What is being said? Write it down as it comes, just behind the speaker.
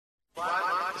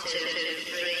2, 3,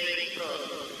 4.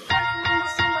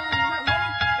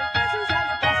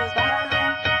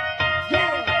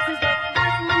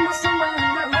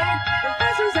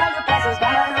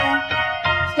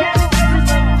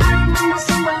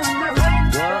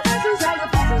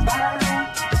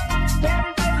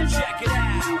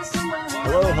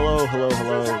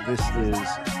 Hello. This is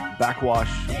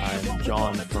Backwash. I'm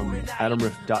John from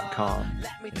AdamRiff.com.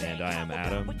 And I am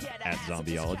Adam at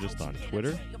Zombieologist on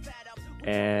Twitter.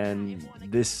 And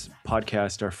this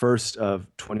podcast, our first of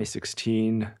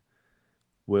 2016,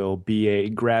 will be a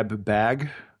grab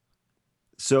bag.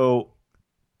 So,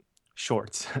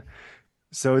 shorts.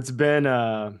 So it's been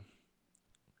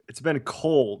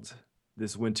cold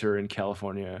this winter in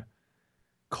California,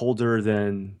 colder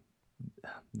than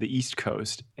the East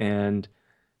Coast, and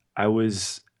I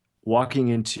was walking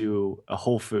into a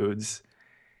Whole Foods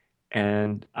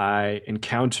and I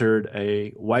encountered a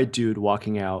white dude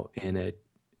walking out in a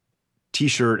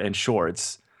t-shirt and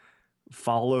shorts,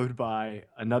 followed by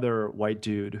another white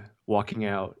dude walking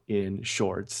out in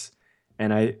shorts.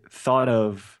 And I thought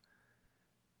of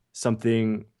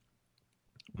something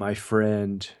my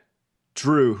friend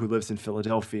Drew, who lives in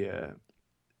Philadelphia,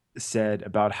 said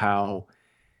about how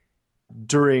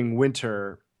during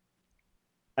winter,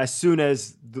 as soon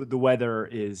as the weather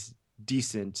is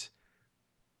decent,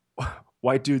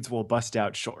 white dudes will bust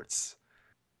out shorts.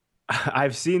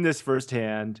 I've seen this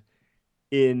firsthand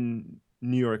in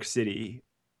New York City.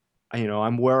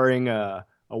 I'm wearing a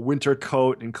winter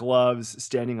coat and gloves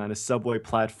standing on a subway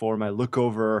platform. I look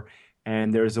over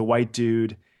and there's a white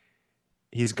dude.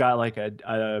 He's got like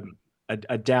a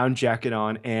down jacket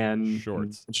on and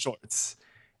shorts.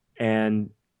 And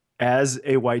as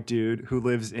a white dude who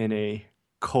lives in a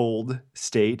cold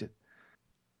state,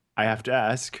 I have to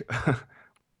ask,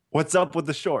 what's up with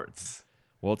the shorts?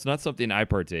 Well, it's not something I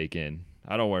partake in.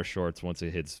 I don't wear shorts once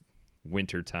it hits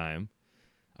winter time.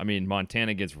 I mean,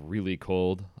 Montana gets really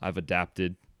cold. I've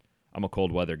adapted. I'm a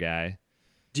cold weather guy.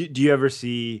 Do you ever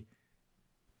see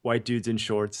white dudes in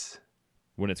shorts?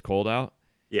 When it's cold out?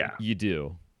 Yeah. You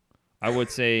do. I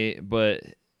would say, but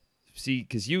see,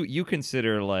 because you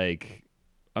consider like,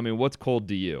 I mean, what's cold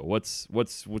to you? What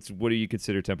do you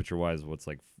consider temperature wise? What's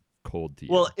like cold to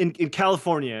you? Well, in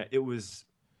California, it was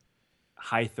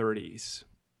high 30s,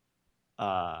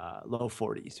 low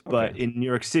 40s. Okay. But in New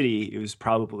York City, it was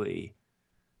probably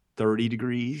 30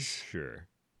 degrees. Sure.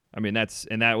 I mean, that's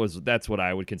what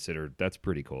I would consider. That's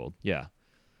pretty cold. Yeah.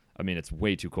 I mean, it's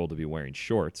way too cold to be wearing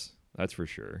shorts. That's for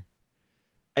sure.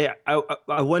 I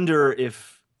wonder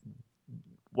if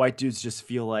white dudes just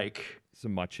feel like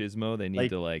some machismo. They need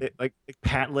to like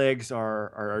pant legs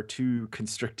are too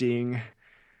constricting,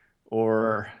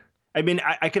 or I mean,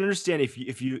 I can understand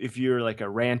if you're like a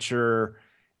rancher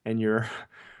and you're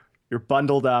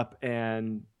bundled up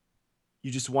and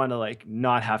you just want to like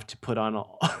not have to put on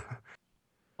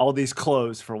all these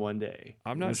clothes for one day.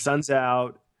 I'm not. When the sun's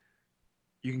out,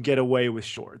 you can get away with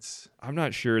shorts. I'm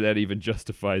not sure that even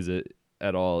justifies it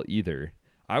at all either.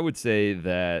 I would say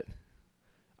that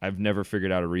I've never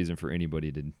figured out a reason for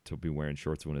anybody to be wearing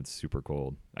shorts when it's super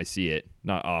cold. I see it,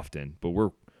 not often, but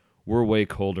we're way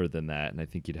colder than that, and I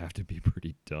think you'd have to be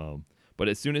pretty dumb. But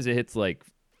as soon as it hits like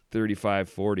 35,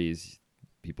 40s,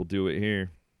 people do it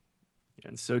here.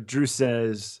 And so Drew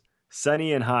says,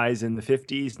 sunny and highs in the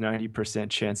 50s, 90%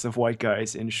 chance of white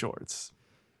guys in shorts.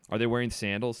 Are they wearing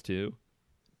sandals too?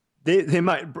 They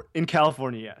might, in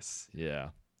California, yes. Yeah.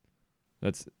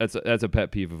 That's a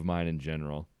pet peeve of mine in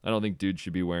general. I don't think dudes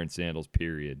should be wearing sandals,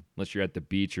 period. Unless you're at the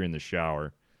beach or in the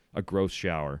shower. A gross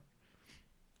shower.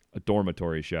 A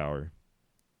dormitory shower.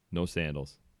 No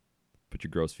sandals. Put your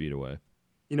gross feet away.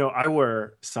 I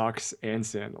wear socks and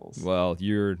sandals. Well,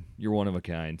 you're one of a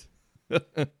kind.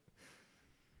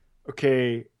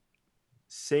 Okay.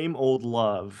 Same Old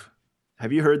Love.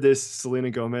 Have you heard this Selena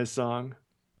Gomez song?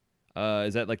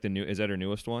 Is that her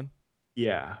newest one?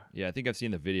 Yeah. Yeah, I think I've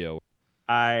seen the video.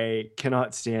 I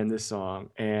cannot stand this song,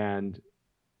 and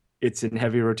it's in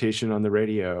heavy rotation on the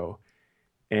radio,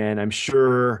 and I'm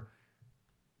sure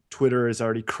Twitter has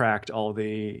already cracked all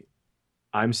the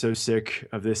 "I'm so sick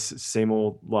of this same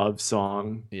old love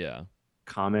song"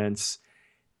 comments.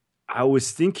 I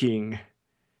was thinking,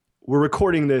 we're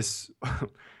recording this,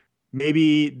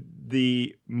 maybe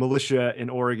the militia in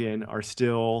Oregon are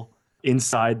still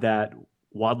inside that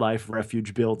wildlife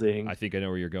refuge building. I think I know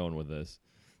where you're going with this.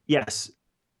 Yes.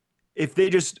 If they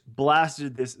just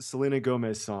blasted this Selena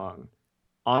Gomez song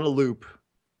on a loop,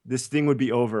 this thing would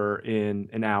be over in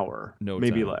an hour,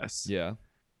 maybe less. Yeah.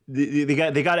 They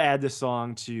got to add this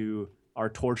song to our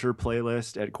torture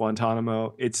playlist at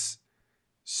Guantanamo. It's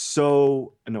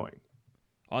so annoying.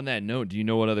 On that note, do you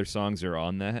know what other songs are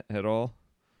on that at all?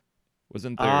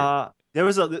 Wasn't there? There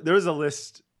was a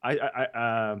list.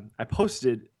 I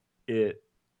posted it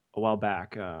a while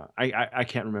back. I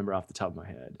can't remember off the top of my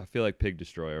head. I feel like Pig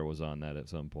Destroyer was on that at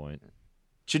some point.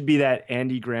 Should be that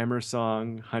Andy Grammer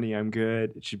song, "Honey, I'm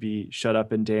Good." It should be "Shut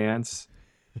Up and Dance."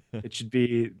 It should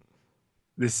be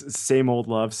this same old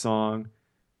love song.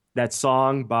 That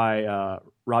song by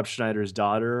Rob Schneider's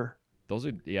daughter. Those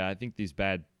are, yeah, I think these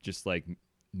bad, just like It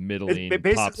middling pop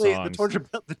basically the songs.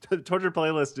 torture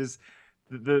playlist is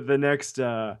the next.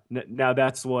 Now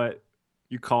that's what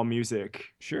you call music.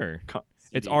 Sure.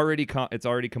 It's CD. already it's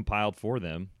already compiled for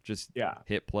them. Just Yeah.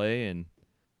 hit play and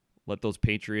let those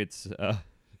Patriots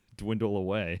dwindle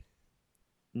away.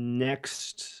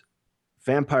 Next,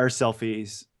 vampire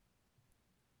selfies.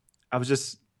 I was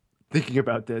just thinking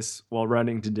about this while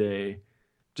running today.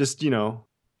 Just,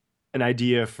 an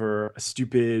idea for a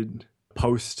stupid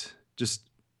post, just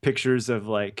pictures of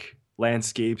like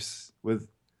landscapes with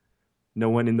no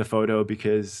one in the photo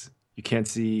because you can't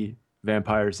see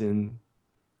vampires in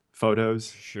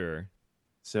photos. Sure.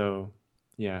 So,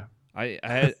 yeah. I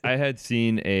had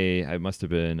seen I must have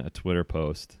been a Twitter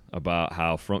post about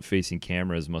how front facing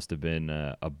cameras must have been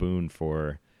a boon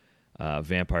for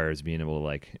vampires being able to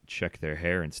like check their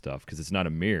hair and stuff because it's not a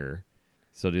mirror.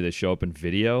 So do they show up in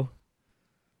video?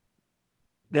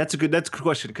 That's a good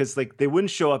question because like they wouldn't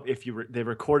show up if they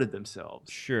recorded themselves,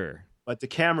 Sure. but the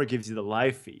camera gives you the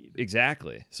live feed.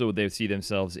 Exactly. So they would see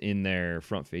themselves in their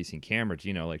front facing camera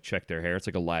to, like check their hair. It's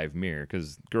like a live mirror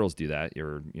because girls do that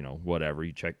or, whatever.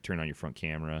 You turn on your front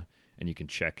camera and you can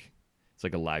check. It's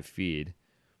like a live feed.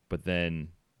 But then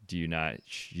you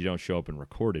don't show up in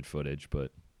recorded footage.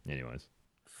 But anyways.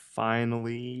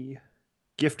 Finally,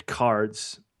 gift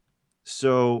cards.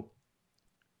 So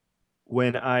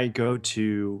when I go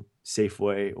to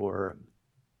Safeway or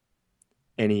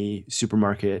any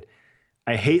supermarket,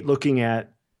 I hate looking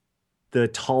at the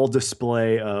tall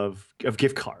display of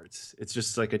gift cards. It's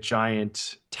just like a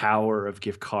giant tower of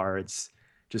gift cards,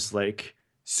 just like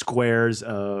squares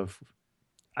of.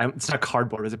 It's not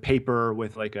cardboard. It's a paper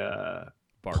with like a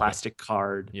Barcode. plastic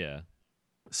card Yeah.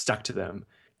 stuck to them.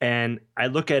 And I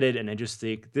look at it and I just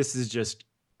think this is just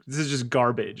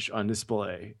garbage on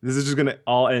display. This is just gonna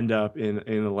all end up in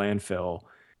a landfill.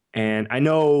 And I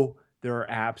know there are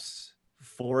apps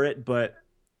for it, but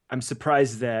I'm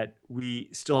surprised that we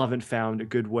still haven't found a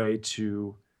good way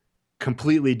to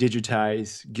completely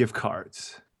digitize gift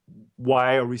cards.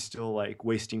 Why are we still like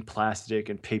wasting plastic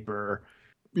and paper,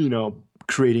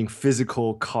 creating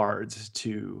physical cards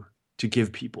to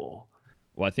give people?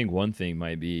 Well, I think one thing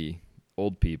might be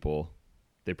old people.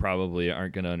 They probably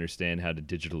aren't going to understand how to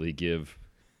digitally give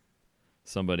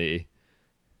somebody,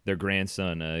 their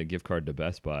grandson, a gift card to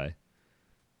Best Buy.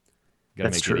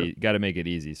 That's true. Got to make it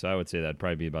easy. So I would say that'd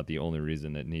probably be about the only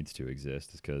reason it needs to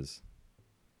exist is because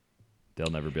they'll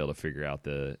never be able to figure out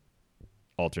the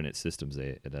alternate systems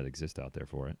that exist out there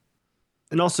for it.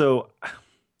 And also,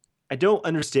 I don't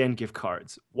understand gift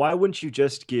cards. Why wouldn't you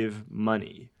just give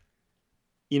money?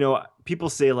 People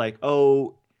say like,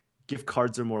 "Oh, gift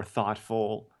cards are more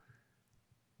thoughtful,"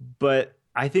 but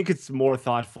I think it's more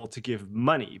thoughtful to give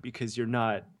money because You're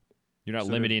not sort of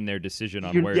limiting their decision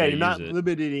on you're where yeah, to you're use not it.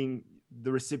 limiting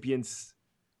the recipient's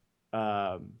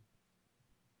um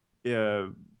uh,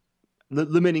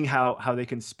 limiting how they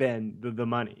can spend the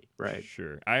money, right?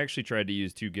 Sure. I actually tried to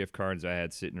use two gift cards I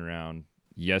had sitting around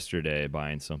yesterday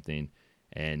buying something,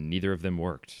 and neither of them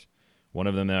worked. One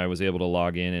of them I was able to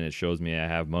log in and it shows me I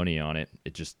have money on it.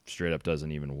 It just straight up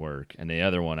doesn't even work. And the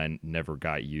other one I never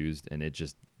got used and it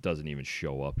just doesn't even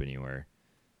show up anywhere.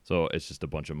 So it's just a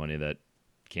bunch of money that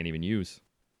can't even use.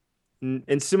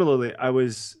 And similarly, I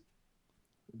was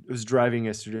driving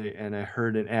yesterday and I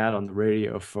heard an ad on the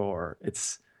radio for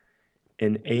it's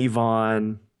an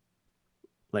Avon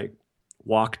like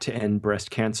walk to end breast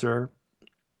cancer.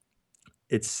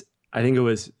 It's I think it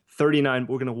was 39.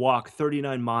 We're gonna walk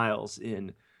 39 miles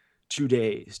in 2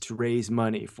 days to raise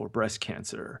money for breast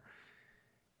cancer.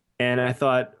 And I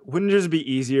thought, wouldn't it just be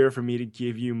easier for me to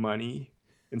give you money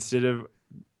instead of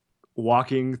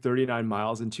walking 39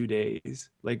 miles in 2 days?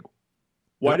 Like,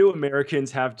 why do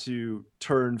Americans have to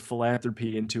turn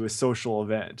philanthropy into a social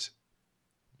event?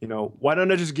 Why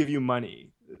don't I just give you money?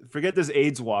 Forget this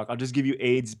AIDS walk. I'll just give you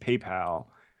AIDS PayPal.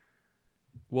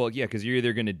 Well, yeah, because you're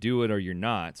either going to do it or you're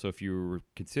not. So if you were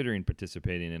considering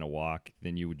participating in a walk,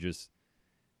 then you would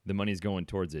the money's going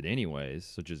towards it anyways.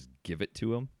 So just give it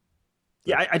to them.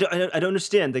 Yeah, I don't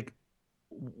understand. Like,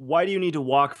 why do you need to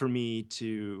walk for me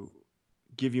to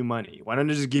give you money? Why don't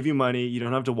I just give you money? You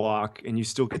don't have to walk, and you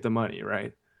still get the money,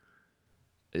 right?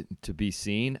 To be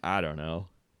seen, I don't know.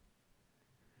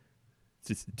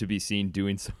 to be seen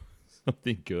doing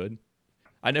something good.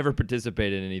 I never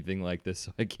participated in anything like this,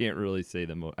 so I can't really say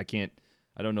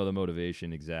I don't know the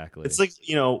motivation exactly. It's like,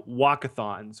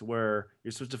 walkathons where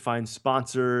you're supposed to find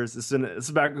sponsors. This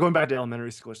is going back to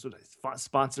elementary school. So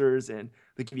sponsors, and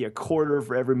they give you a quarter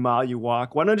for every mile you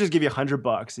walk. Why don't I just give you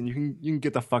 $100 and you can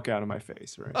get the fuck out of my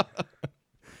face, right?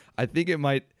 I think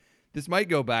this might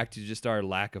go back to just our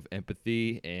lack of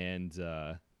empathy and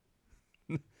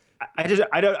I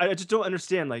just don't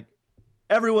understand. Like,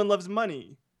 everyone loves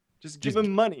money. Just give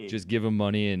them money. Just give them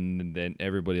money and then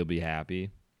everybody will be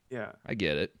happy. Yeah. I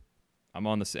get it. I'm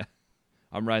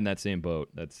riding that same boat.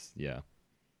 Yeah.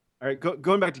 All right,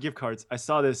 going back to gift cards, I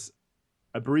saw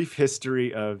a brief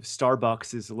history of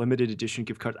Starbucks' limited edition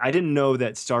gift cards. I didn't know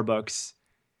that Starbucks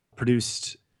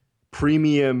produced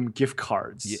premium gift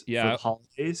cards for the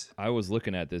holidays. I was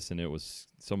looking at this and it was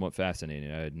somewhat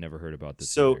fascinating. I had never heard about this.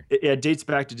 So it dates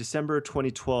back to December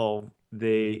 2012.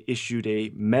 They issued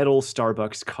a metal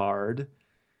Starbucks card,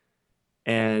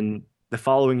 and the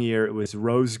following year it was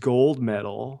rose gold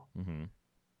metal. Mm-hmm.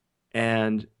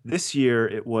 And this year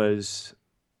it was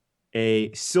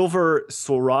a silver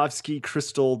Swarovski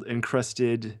crystal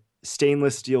encrusted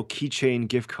stainless steel keychain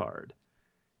gift card.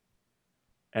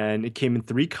 And it came in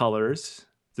 3 colors,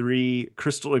 3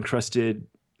 crystal encrusted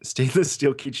stainless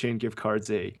steel keychain gift cards,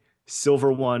 a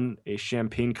silver one, a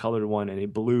champagne colored one, and a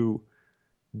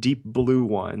deep blue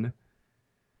one.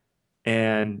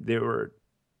 And they were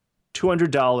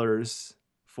 $200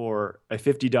 for a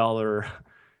 $50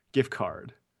 gift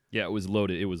card. Yeah, it was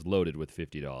loaded. It was loaded with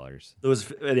 $50.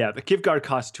 The gift card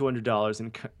cost $200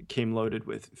 and came loaded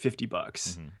with $50.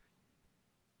 Mm-hmm.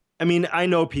 I mean, I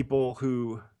know people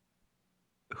who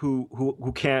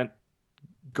can't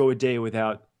go a day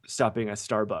without stopping at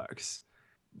Starbucks.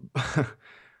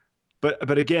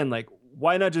 but again, like,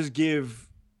 why not just give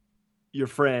your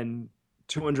friend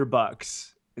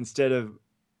 $200 instead of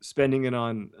spending it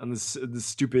on the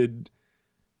stupid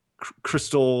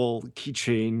crystal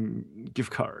keychain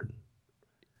gift card?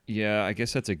 Yeah, I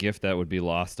guess that's a gift that would be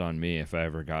lost on me if I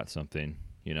ever got something.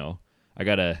 I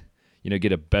gotta,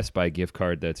 get a Best Buy gift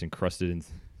card that's encrusted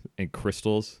in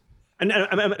crystals. And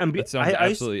that sounds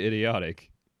absolutely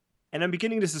idiotic. And I'm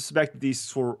beginning to suspect that these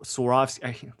Swarovski,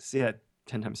 I say that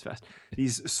 10 times fast,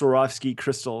 these Swarovski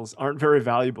crystals aren't very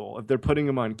valuable. If they're putting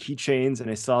them on keychains, and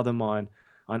I saw them on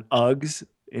Uggs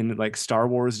in like Star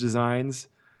Wars designs,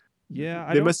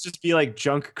 yeah, they must just be like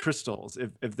junk crystals.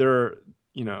 If they're,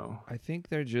 I think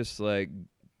they're just like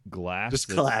glass. Just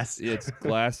glass. It's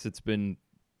glass that's been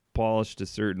polished a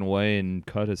certain way and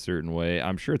cut a certain way.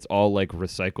 I'm sure it's all like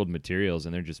recycled materials,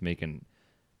 and they're just making,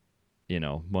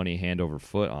 money hand over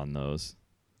foot on those.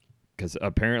 Because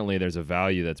apparently there's a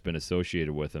value that's been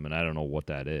associated with them, and I don't know what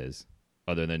that is,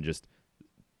 other than just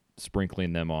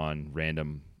sprinkling them on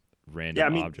random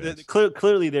objects.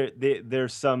 Clearly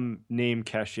there's some name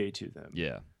cachet to them.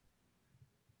 Yeah.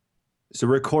 So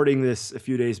recording this a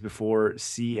few days before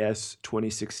CES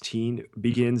 2016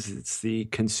 begins. It's the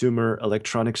Consumer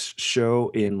Electronics Show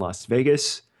in Las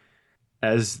Vegas.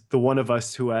 As the one of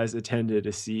us who has attended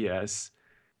a CES,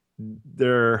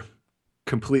 they're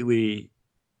completely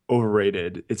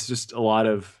overrated. It's just a lot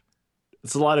of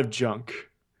junk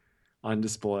on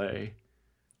display.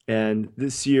 And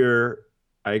this year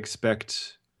I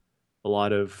expect a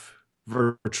lot of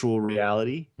virtual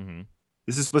reality. Mm-hmm.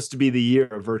 This is supposed to be the year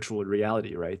of virtual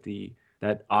reality, right?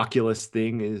 That Oculus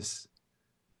thing is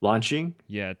launching.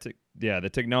 Yeah, the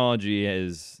technology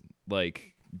is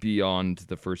like beyond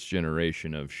the first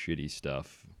generation of shitty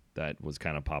stuff that was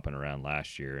kind of popping around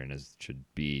last year, and should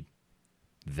be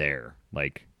there,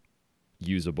 like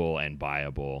usable and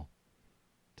buyable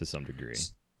to some degree.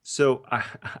 So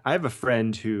I have a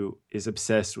friend who is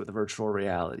obsessed with virtual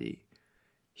reality.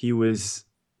 He was,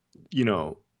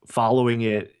 following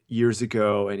it years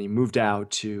ago, and he moved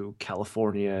out to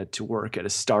California to work at a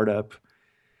startup.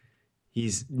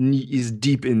 He's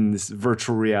deep in this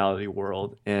virtual reality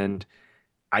world, and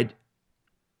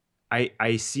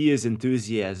I see his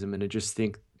enthusiasm, and I just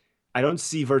think I don't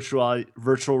see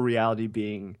virtual reality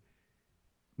being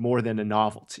more than a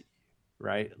novelty,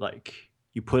 right? Like,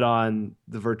 you put on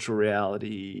the virtual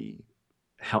reality,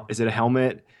 is it a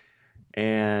helmet,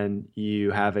 and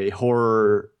you have a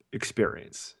horror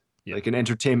experience, like an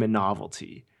entertainment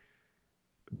novelty.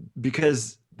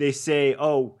 Because they say,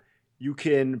 oh, you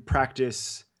can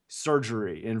practice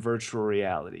surgery in virtual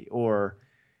reality, or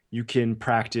you can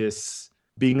practice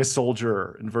being a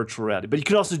soldier in virtual reality. But you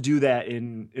can also do that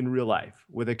in real life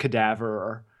with a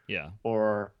cadaver,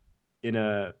 or in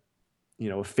a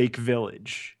fake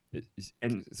village.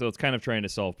 And so it's kind of trying to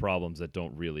solve problems that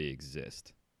don't really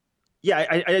exist. yeah,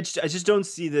 I just don't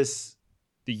see this.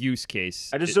 The use case,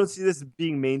 I just don't see this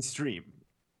being mainstream.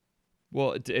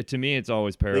 well, to me, it's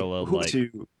always Like paralleled who like,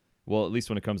 to? well, at least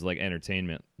when it comes to like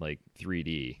entertainment, like 3D.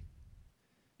 You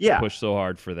Yeah, push so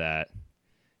hard for that.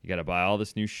 You got to buy all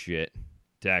this new shit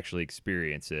to actually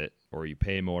experience it, or you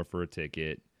pay more for a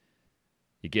ticket.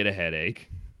 You get a headache.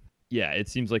 Yeah, it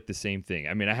seems like the same thing.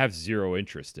 I mean, I have zero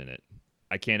interest in it.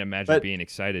 I can't imagine but being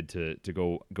excited to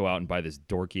go out and buy this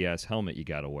dorky ass helmet you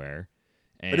got to wear.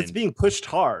 it's And being pushed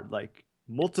hard. Like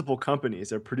multiple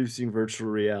companies are producing virtual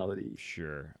reality.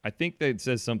 sure, I think that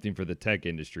says something for the tech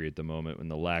industry at the moment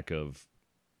and the lack of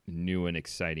new and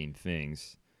exciting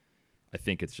things. I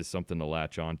think it's just something to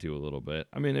latch onto a little bit.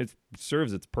 I mean, it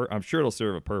serves I'm sure it'll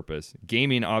serve a purpose.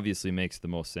 Gaming obviously makes the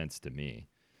most sense to me.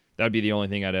 That would be the only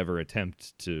thing I'd ever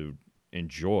attempt to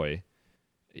enjoy.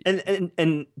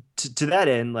 And to that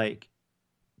end, like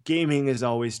gaming is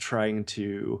always trying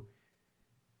to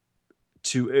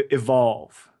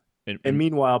evolve. And And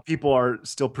meanwhile, people are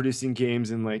still producing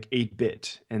games in like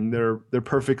 8-bit, and they're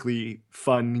perfectly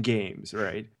fun games,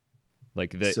 right?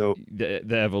 like So the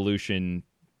evolution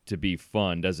to be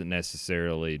fun doesn't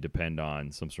necessarily depend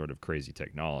on some sort of crazy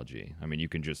technology. I mean, you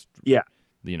can just, yeah,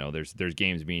 there's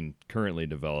games being currently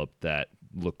developed that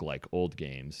look like old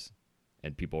games,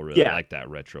 and people really yeah. like that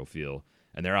retro feel.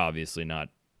 And they're obviously not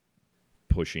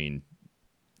pushing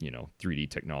 3D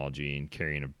technology and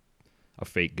carrying a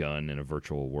fake gun in a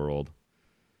virtual world.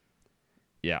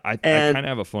 Yeah, I And kind of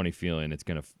have a funny feeling it's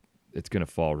gonna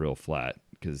fall real flat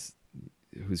because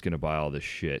who's gonna buy all this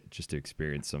shit just to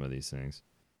experience some of these things?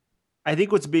 I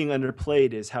think what's being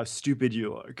underplayed is how stupid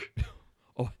you look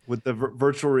Oh, with the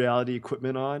virtual reality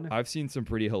equipment on. I've seen some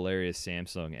pretty hilarious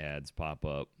Samsung ads pop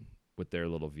up with their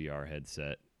little VR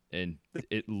headset, and The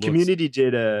it looks community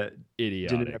did an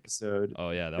idiotic. episode Oh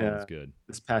yeah, that one uh, was good.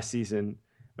 this past season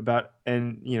about,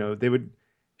 and they would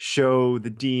show the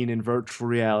dean in virtual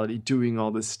reality doing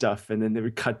all this stuff, and then they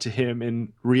would cut to him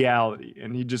in reality,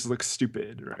 and he just looks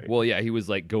stupid, right? Well, yeah, he was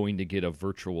like going to get a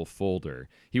virtual folder.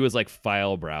 He was like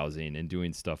file browsing and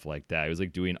doing stuff like that. He was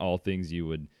like doing all things you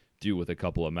would do with a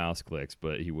couple of mouse clicks,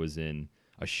 but he was in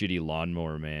a shitty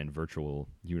Lawnmower Man virtual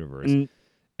universe. And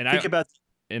And think I about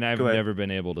and I've go ahead. never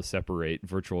been able to separate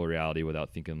virtual reality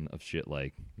without thinking of shit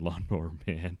like Lawnmower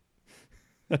Man.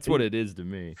 That's what And it is to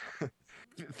me.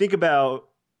 think about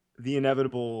the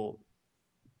inevitable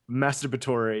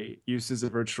masturbatory uses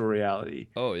of virtual reality,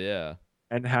 Oh yeah.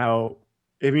 and how,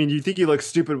 I mean, you think you look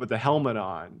stupid with the helmet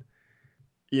on.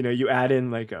 You add in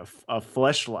like a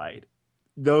fleshlight.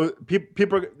 Those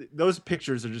people, those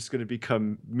pictures are just going to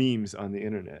become memes on the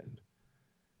internet.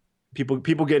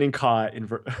 People getting caught in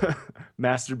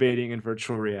masturbating in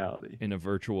virtual reality. In a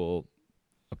virtual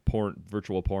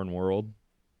porn world.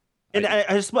 And I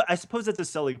I suppose that's a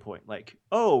selling point. Like,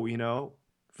 oh,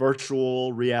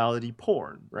 virtual reality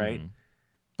porn, right? mhm.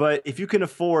 But if you can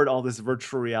afford all this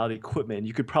virtual reality equipment,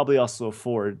 you could probably also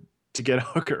afford to get a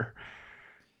hooker.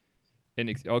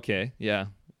 Okay, yeah.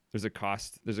 There's a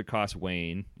cost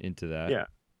weighing into that. Yeah.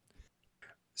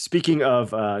 Speaking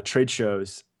of trade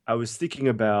shows, I was thinking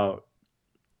about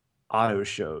auto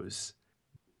shows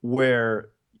where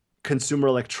consumer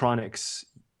electronics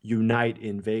unite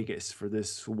in Vegas for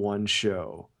this one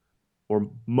show, or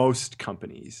most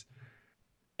companies.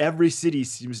 Every city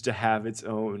seems to have its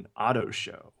own auto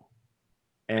show.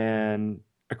 And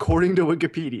according to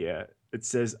Wikipedia, it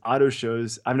says auto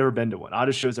shows, I've never been to one.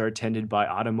 Auto shows are attended by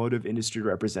automotive industry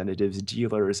representatives,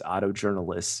 dealers, auto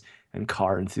journalists, and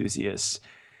car enthusiasts.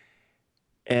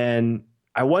 And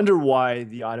I wonder why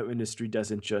the auto industry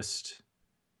doesn't just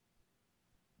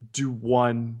do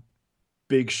one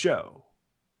big show.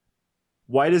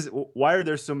 Why are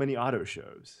there so many auto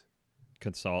shows?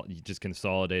 You just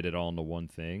consolidate it all into one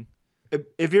thing.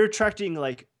 If you're attracting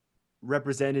like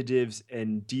representatives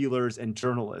and dealers and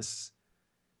journalists,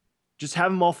 just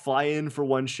have them all fly in for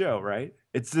one show, right?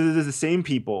 It's the same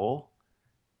people.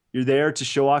 You're there to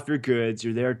show off your goods.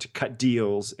 You're there to cut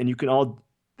deals, and you can all.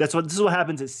 This is what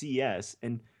happens at CES.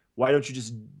 And why don't you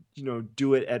just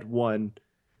do it at one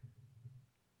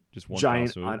Just one fell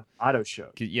giant swoop. auto show?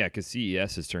 Yeah, because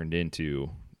CES has turned into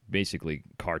basically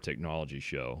car technology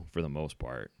show for the most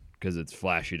part because it's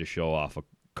flashy to show off a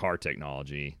car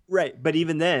technology. Right, but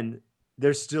even then,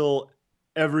 there's still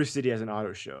every city has an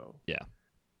auto show. Yeah,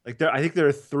 Like I think there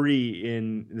are 3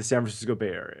 in the San Francisco Bay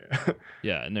Area.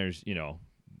 yeah, and there's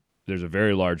a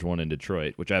very large one in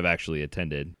Detroit, which I've actually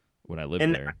attended when I lived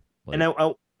and there. and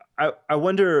Like, I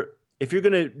wonder if you're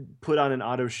gonna put on an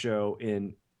auto show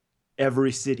in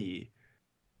every city,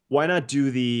 why not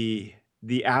do the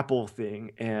Apple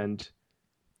thing and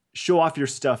show off your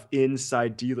stuff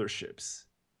inside dealerships?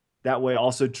 That way,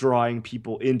 also drawing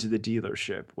people into the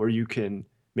dealership where you can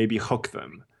maybe hook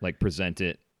them. Like present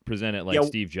it like Yeah,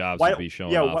 Steve Jobs why? would be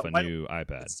showing Yeah, off a why new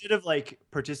iPad. instead of like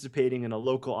participating in a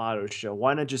local auto show,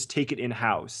 why not just take it in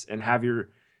house and have your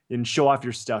and show off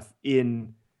your stuff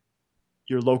in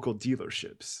your local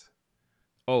dealerships?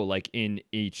 Oh, like in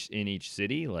each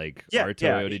city, like Yeah, our yeah.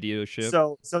 Toyota dealership.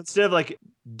 So instead of like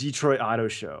Detroit Auto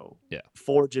Show, Yeah.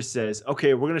 Ford just says,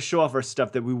 okay, we're gonna show off our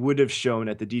stuff that we would have shown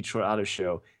at the Detroit Auto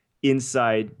Show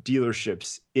inside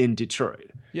dealerships in Detroit.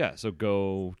 Yeah, so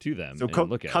go to them So and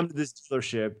look at come it. to this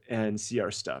dealership and see our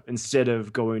stuff instead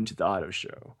of going to the auto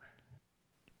show.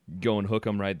 Go and hook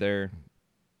them right there.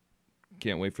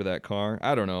 Can't wait for that car.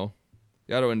 I don't know.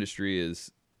 The auto industry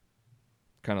is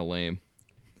kind of lame.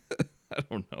 I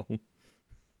don't know.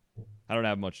 I don't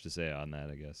have much to say on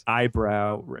that, I guess.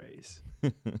 Eyebrow raise.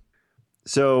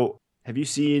 So, have you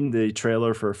seen the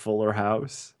trailer for Fuller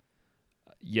House?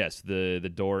 Yes, the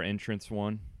door entrance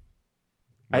one.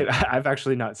 I've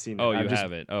actually not seen it. Oh, I'm you just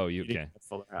haven't. Oh, you reading okay? about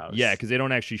Fuller House. Yeah, because they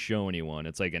don't actually show anyone.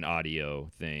 It's like an audio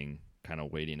thing, kind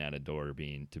of waiting at a door to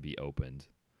be opened.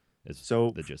 Is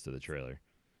So the gist of the trailer.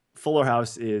 Fuller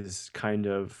House is kind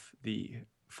of the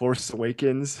Force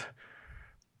Awakens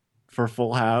for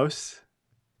Full House.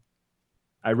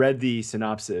 I read the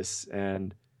synopsis,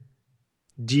 and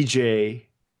DJ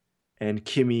and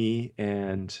Kimmy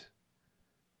and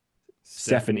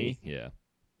Stephanie, Yeah.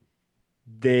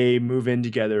 they move in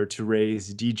together to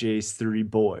raise DJ's three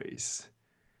boys.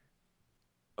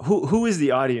 Who is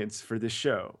the audience for this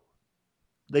show?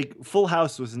 Like, Full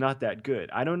House was not that good.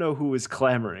 I don't know who was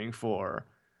clamoring for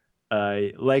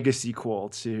a legacy sequel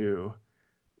to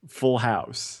Full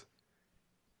House.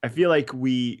 I feel like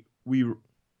we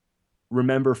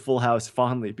remember Full House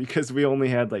fondly because we only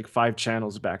had like 5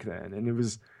 channels back then, and it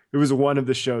was one of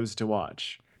the shows to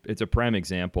watch. It's a prime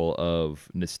example of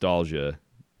nostalgia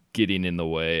getting in the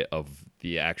way of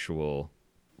the actual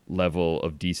level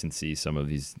of decency some of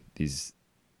these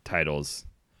titles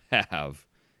have,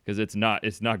 because it's not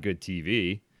good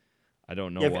TV. I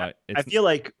don't know why. I feel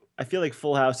like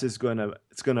Full House is gonna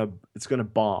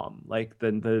bomb, like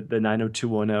the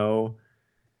 90210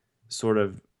 sort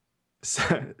of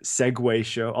Segway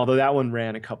show. Although that one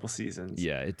ran a couple seasons.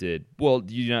 Yeah, it did. Well,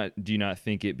 do you not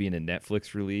think it being a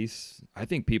Netflix release? I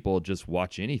think people just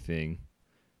watch anything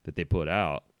that they put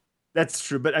out. That's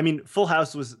true, but I mean, Full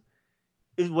House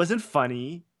it wasn't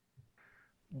funny.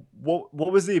 What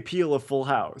was the appeal of Full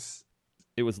House?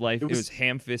 It was life. It It was was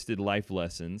ham-fisted life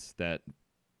lessons that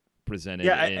presented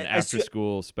yeah. in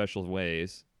after-school special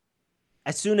ways.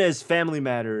 As soon as Family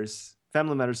Matters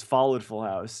followed Full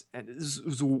House, and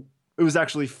it was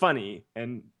actually funny,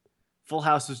 and Full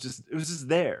House was just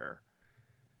there.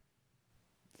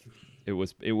 It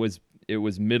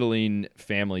was middling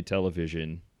family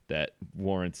television that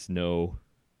warrants no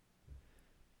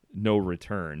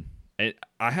return. And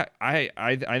I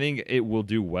think it will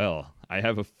do well. I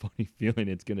have a funny feeling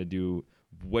it's going to do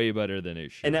way better than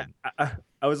it should. And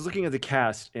I was looking at the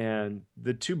cast, and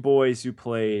the two boys who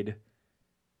played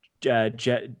John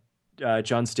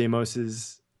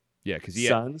Stamos's yeah, because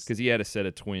sons, he had a set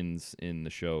of twins in the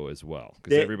show as well.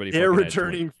 Because they're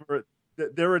returning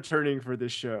for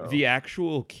this show. The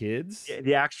actual kids.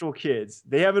 The actual kids.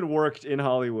 They haven't worked in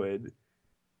Hollywood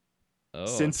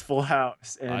since Full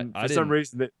House, and for some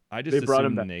reason I just brought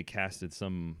them assumed back. they casted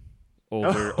some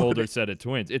older set of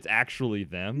twins. It's actually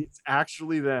them. It's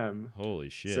actually them. Holy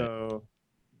shit! So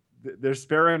they're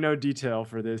sparing no detail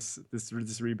for this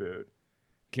reboot.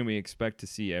 Can we expect to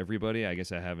see everybody? I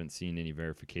guess I haven't seen any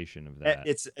verification of that.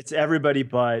 It's everybody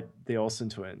but the Olsen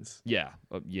twins. Yeah,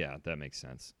 yeah, that makes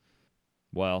sense.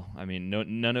 Well, I mean,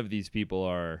 none of these people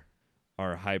are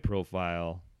high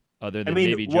profile, other than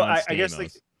maybe John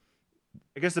Stamos.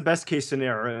 I guess the best case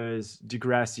scenario is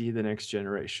Degrassi, The Next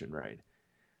Generation, right?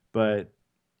 But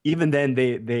even then,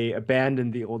 they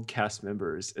abandoned the old cast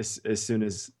members as soon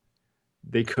as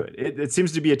they could. It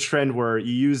seems to be a trend where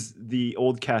you use the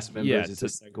old cast members as a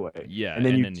segue. Yeah, and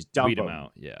then you dump tweet them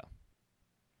out. Yeah.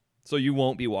 So you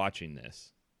won't be watching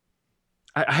this.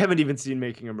 I haven't even seen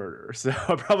Making a Murderer, so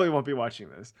I probably won't be watching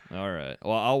this. All right.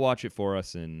 Well, I'll watch it for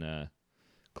us and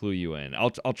clue you in.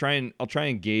 I'll try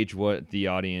and gauge what the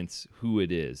audience, who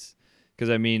it is, because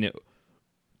I mean,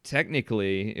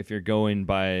 technically, if you're going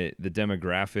by the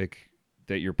demographic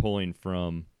that you're pulling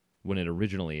from when it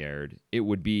originally aired, it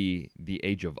would be the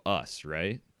age of us,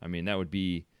 right? I mean, it'd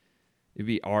be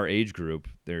our age group.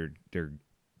 They're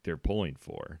pulling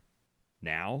for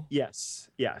now. Yes.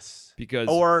 Because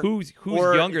who's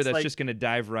younger that's just going to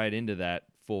dive right into that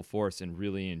full force and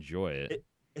really enjoy it?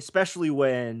 Especially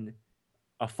when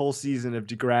a full season of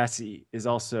Degrassi is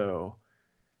also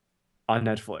on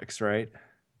Netflix, right?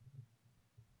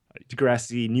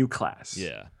 Degrassi New Class.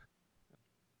 Yeah.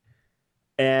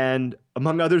 And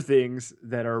among other things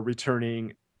that are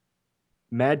returning,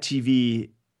 Mad TV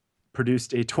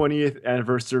produced a 20th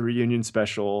anniversary reunion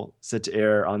special set to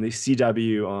air on the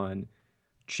CW on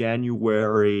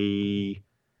January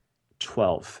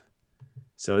 12th.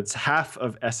 So it's half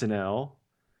of SNL,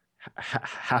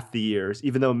 half the years,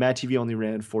 even though Mad TV only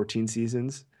ran 14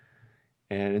 seasons.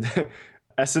 And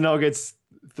SNL gets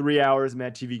 3 hours,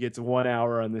 Mad TV gets 1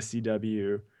 hour on the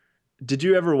CW. Did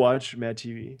you ever watch Mad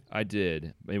TV? I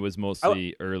did. It was I,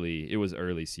 mostly early. It was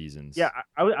early seasons. yeah,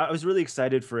 I was really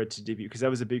excited for it to debut because I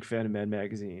was a big fan of Mad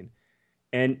Magazine.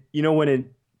 And you know, when it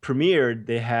premiered,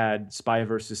 they had Spy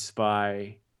versus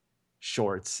Spy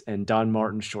shorts and Don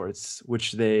Martin shorts,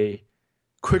 which they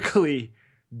quickly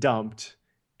dumped,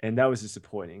 and that was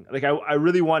disappointing. Like I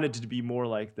really wanted it to be more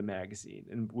like the magazine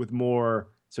and with more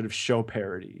sort of show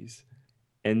parodies,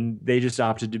 and they just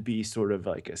opted to be sort of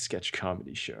like a sketch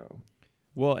comedy show.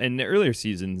 Well, in the earlier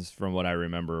seasons, from what I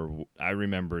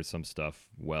remember some stuff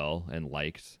well and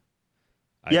liked.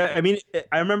 Yeah, I mean,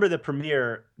 I remember the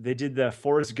premiere. They did the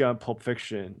Forrest Gump Pulp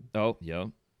Fiction Oh, yeah.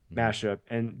 mashup,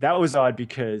 and that was odd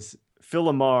because Phil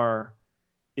Lamar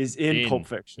is in Pulp He's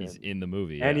Fiction, in the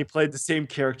movie, and yeah. he played the same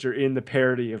character in the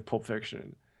parody of Pulp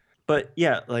Fiction. But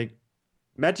yeah, like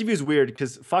Mad TV is weird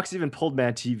because Fox even pulled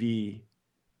Mad TV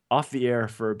off the air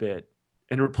for a bit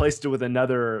and replaced it with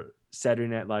another Saturday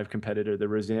Night Live competitor, The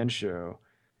Roseanne Show.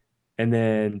 And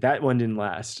then that one didn't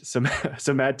last. So,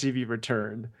 so Mad TV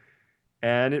returned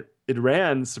and it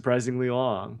ran surprisingly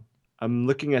long. I'm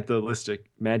looking at the list of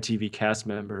Mad TV cast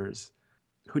members.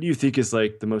 Who do you think is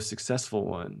like the most successful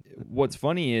one? What's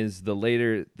funny is the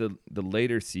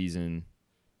later season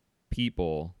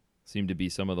people seem to be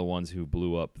some of the ones who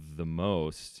blew up the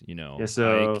most. You know, Yeah,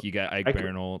 so Ike, you got Ike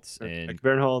Barinholtz and Ike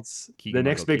Barinholtz, the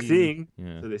next Keegan-Michael big Key. thing,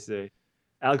 Yeah. so they say.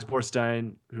 Alex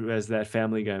Borstein, who has that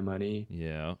Family Guy money.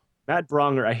 Yeah. Matt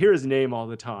Bronger, I hear his name all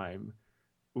the time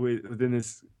within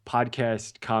this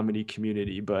podcast comedy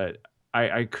community, but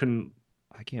I couldn't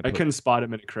I can't I put couldn't spot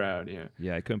him in a crowd. Yeah,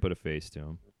 Yeah, I couldn't put a face to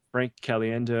him. Frank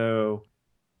Caliendo,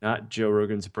 not Joe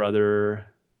Rogan's brother,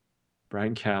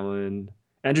 Brian Callen,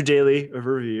 Andrew Daly of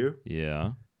Review,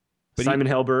 Yeah. But Simon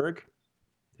Helberg.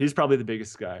 He's probably the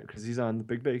biggest guy because he's on The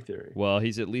Big Bang Theory. well,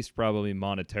 he's at least probably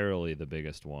monetarily the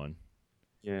biggest one.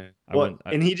 Yeah. I Well, wouldn't-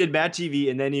 I- and he did Mad TV,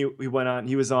 and then he went on.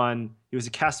 He was a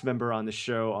cast member on the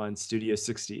show on Studio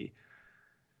 60.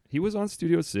 He was on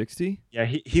Studio 60? Yeah,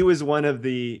 he was one of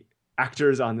the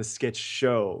actors on the sketch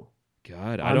show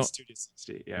God, on Studio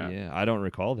 60. yeah. Yeah. I don't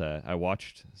recall that. I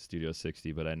watched Studio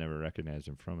 60, but I never recognized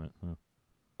him from it. Huh.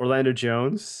 Orlando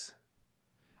Jones.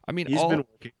 I mean, He's been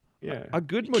working. Yeah. a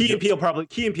good Key and Peele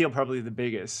probably the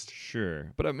biggest.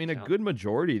 Sure, but I mean, a talent. good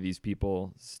majority of these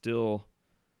people still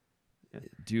Yeah.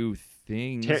 do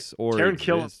things Taron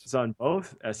Killam exist. is on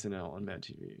both SNL and Mad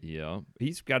TV. Yeah,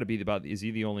 he's got to be about. Is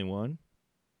he the only one?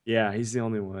 Yeah, he's the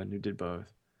only one who did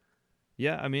both.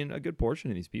 Yeah, I mean, a good portion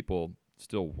of these people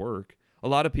still work. A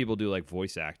lot of people do like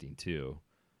voice acting too.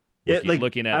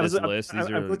 Looking at this list, these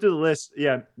I've are looked at the list.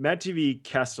 Yeah, Mad TV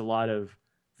cast a lot of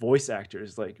voice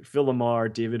actors like Phil Lamar,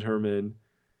 David Herman.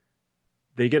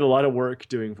 They get a lot of work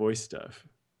doing voice stuff.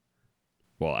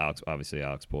 well, Alex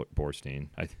Borstein.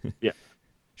 Yeah.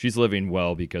 She's living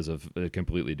well because of a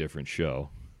completely different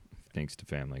show, thanks to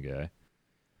Family Guy.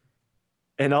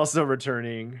 And also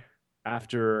returning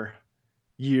after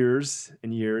years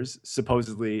and years,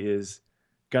 supposedly, is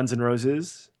Guns N'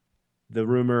 Roses. The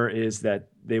rumor is that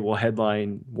they will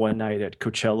headline one night at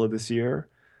Coachella this year.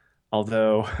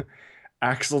 Although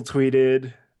Axl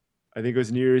tweeted, I think it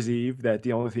was New Year's Eve, that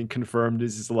the only thing confirmed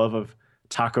is his love of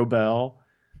Taco Bell,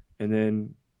 and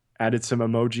then added some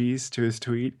emojis to his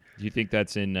tweet. Do you think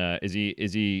that's in? Is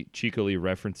he cheekily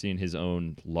referencing his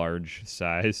own large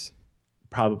size?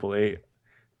 Probably.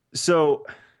 So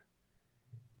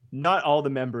not all the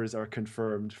members are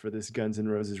confirmed for this Guns N'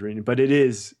 Roses reunion, but it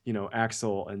is,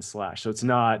 Axl and Slash. So it's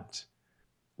not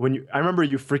I remember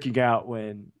you freaking out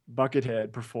when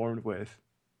Buckethead performed with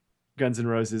Guns N'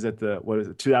 Roses at the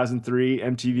 2003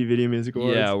 MTV Video Music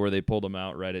Awards. Yeah, where they pulled him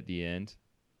out right at the end.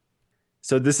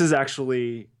 So this is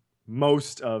actually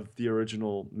most of the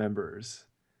original members.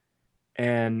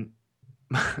 And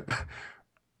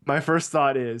my first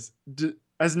thought is,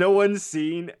 has no one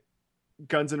seen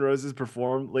Guns N' Roses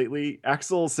perform lately?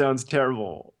 Axl sounds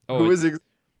terrible. Oh, Who is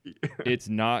it's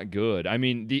not good. I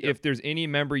mean, if there's any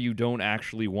member you don't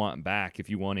actually want back, if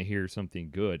you want to hear something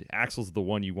good, Axl's the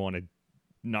one you wanted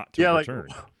not to return.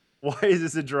 Why is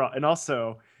this a draw? And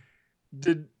also,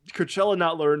 did Coachella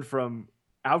not learn from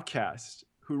Outkast,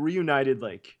 who reunited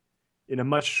in a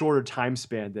much shorter time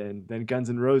span than Guns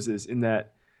N' Roses, in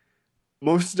that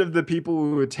most of the people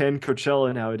who attend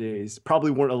Coachella nowadays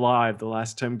probably weren't alive the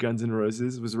last time Guns N'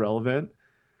 Roses was relevant.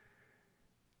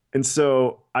 And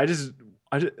so I just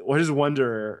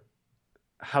wonder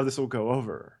how this will go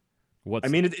over. I What's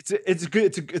mean, it's a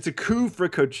good it's a coup for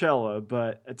Coachella,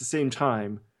 but at the same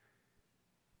time,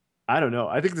 I don't know.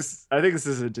 I think this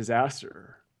is a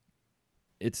disaster.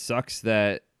 it sucks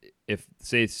that if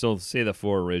say the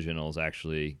four originals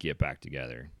actually get back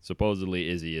together. Supposedly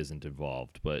Izzy isn't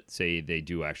involved, but say they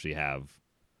do actually have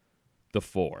the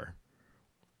four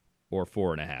or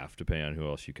four and a half, depending on who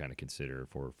else you kind of consider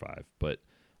 4 or 5. But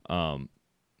um,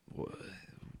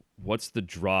 what's the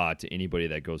draw to anybody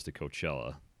that goes to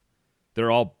Coachella?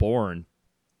 They're all born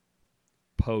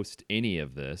post any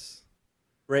of this.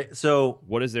 Right. So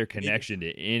What is their connection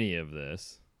to any of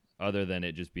this other than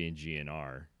it just being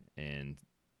GNR? And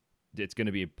it's going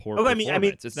to be a poor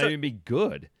performance. It's not even be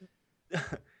good.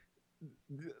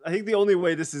 I think the only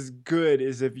way this is good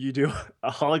is if you do a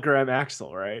hologram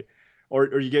Axel, right?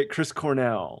 Or you get Chris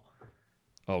Cornell.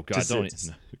 Oh God,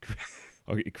 don't.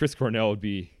 Okay, Chris Cornell would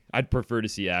be. I'd prefer to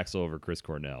see Axel over Chris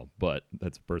Cornell, but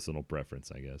that's a personal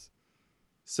preference, I guess.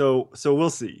 So we'll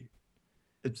see.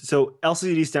 So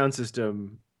LCD Sound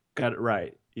System got it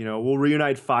right. You know, we'll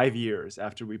reunite 5 years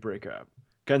after we break up.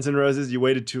 Guns N' Roses, you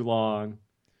waited too long.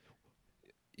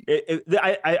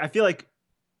 I feel like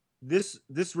this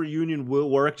reunion will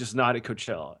work, just not at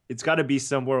Coachella. It's got to be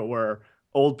somewhere where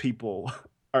old people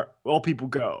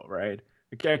go, right?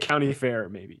 A county fair,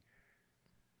 maybe.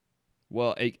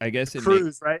 Well, I guess it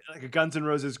Cruise, right? Like a Guns N'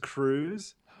 Roses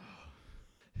cruise,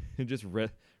 just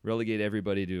relegate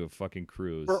everybody to a fucking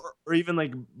cruise, or even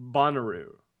like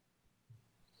Bonnaroo.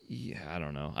 Yeah, I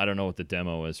don't know. I don't know what the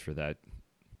demo is for that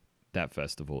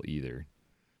festival either.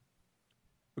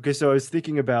 Okay, so I was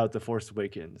thinking about The Force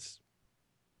Awakens,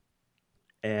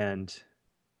 and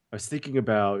I was thinking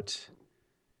about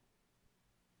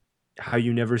how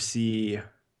you never see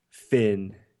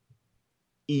Finn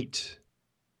eat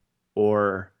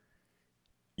or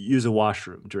use a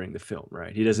washroom during the film,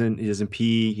 right? He doesn't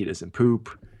pee, he doesn't poop,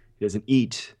 he doesn't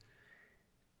eat.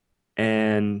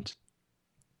 And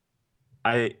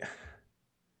I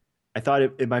thought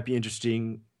it might be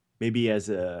interesting, maybe as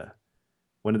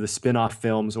one of the spin-off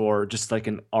films, or just like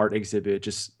an art exhibit,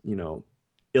 just, you know,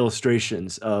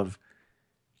 illustrations of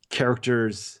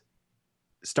characters,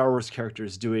 Star Wars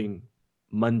characters doing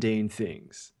mundane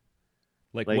things.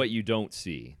 Like what you don't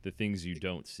see, the things you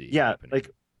don't see. Yeah, happening. like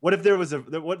what if there was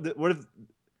what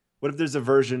if there's a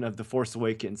version of The Force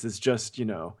Awakens that's just, you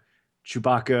know,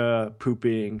 Chewbacca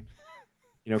pooping,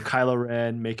 you know, Kylo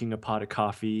Ren making a pot of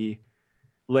coffee,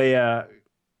 Leia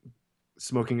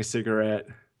smoking a cigarette.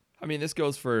 I mean, this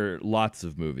goes for lots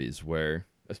of movies where,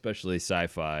 especially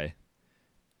sci-fi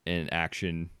and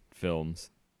action films,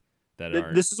 that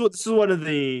are. This is one of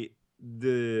the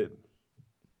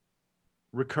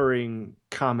recurring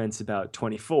comments about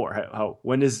 24. How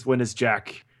when does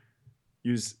Jack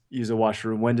use a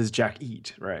washroom? When does Jack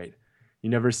eat? Right?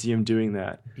 You never see him doing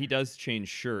that. He does change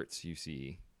shirts. You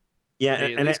see. Yeah,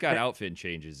 and he's got outfit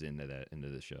changes into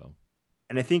the show.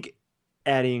 And I think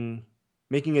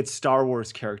making it Star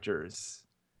Wars characters,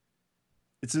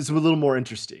 it's a little more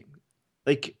interesting.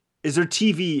 Like, is there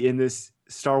TV in this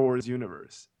Star Wars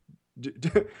universe?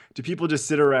 Do people just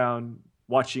sit around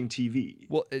watching TV?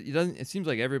 Well, it doesn't. It seems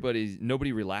like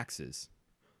nobody relaxes.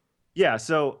 Yeah,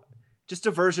 so just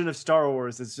a version of Star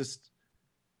Wars is just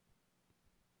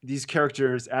these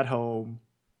characters at home,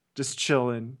 just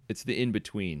chilling. It's the in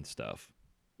between stuff.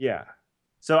 Yeah.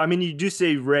 So I mean, you do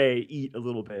say Rey eat a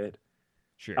little bit,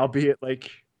 Sure. albeit like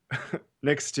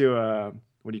next to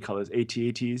what do you call those,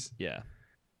 AT-ATs? Yeah.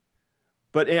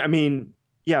 But I mean,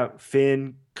 yeah,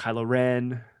 Finn, Kylo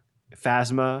Ren,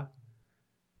 Phasma.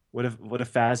 What if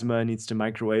Phasma needs to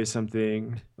microwave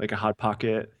something like a hot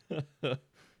pocket?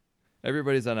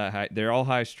 Everybody's on a high. They're all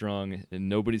high strung, and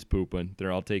nobody's pooping.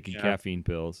 They're all taking caffeine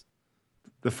pills.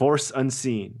 The Force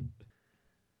unseen.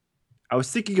 I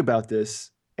was thinking about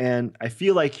this, and I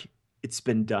feel like it's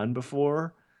been done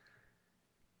before,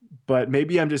 but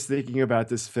maybe I'm just thinking about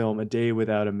this film, A Day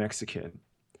Without a Mexican,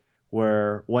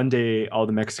 where one day all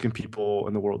the Mexican people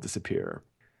in the world disappear.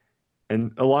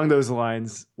 And along those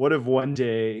lines, what if one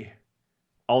day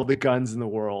all the guns in the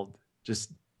world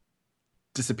just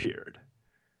disappeared?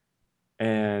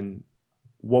 And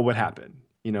what would happen?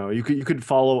 You know, you could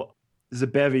follow. There's a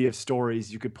bevy of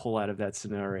stories you could pull out of that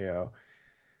scenario.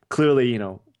 Clearly, you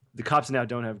know, the cops now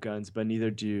don't have guns, but neither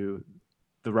do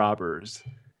the robbers.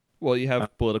 Well, you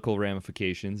have political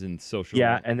ramifications and social.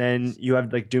 Yeah, and then you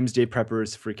have like doomsday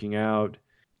preppers freaking out.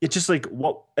 It's just like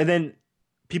what, and then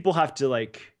people have to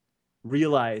like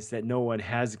realize that no one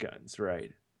has guns,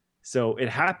 right? So it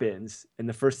happens, and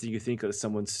the first thing you think of is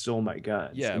someone stole my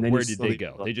guns, Yeah, and then you where did they slowly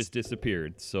go? They realize, just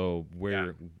disappeared. So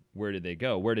yeah, where did they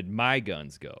go? Where did my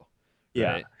guns go?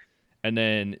 yeah. Right? And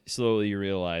then slowly you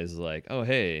realize like, oh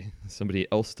hey, somebody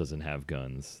else doesn't have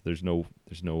guns.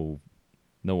 No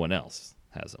one else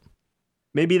has them.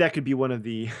 Maybe that could be one of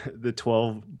the the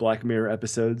 12 Black Mirror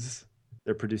episodes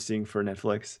they're producing for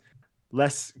Netflix.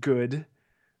 Less good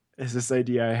is this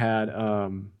idea I had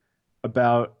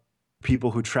about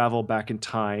people who travel back in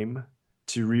time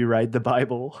to rewrite the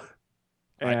Bible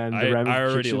and the I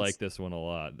already like ramifications. this one a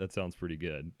lot. That sounds pretty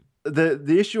good.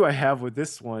 The issue I have with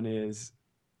this one is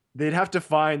they'd have to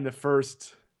find the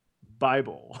first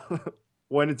Bible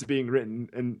when it's being written,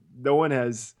 and no one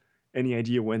has any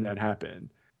idea when that happened.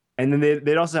 And then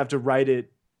they'd also have to write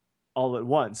it all at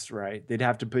once, right? They'd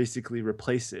have to basically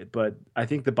replace it. But I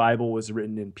think the Bible was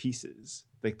written in pieces.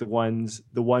 Like the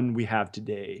one we have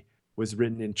today was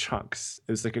written in chunks.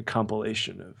 It was like a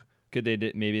compilation of. Could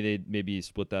maybe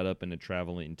split that up into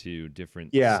traveling to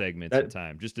different Yeah, segments in that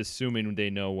time, just assuming they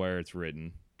know where it's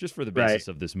written, just for the right. basis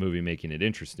of this movie making it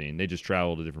interesting. They just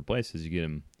travel to different places.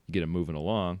 You get them moving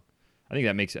along. I think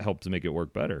that makes it help to make it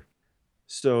work better.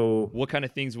 So What kind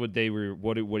of things would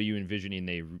what are you envisioning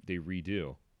they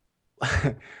redo?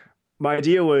 my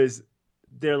idea was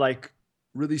they're like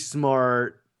really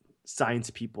smart science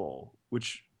people,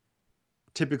 which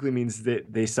typically means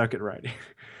that they suck at writing.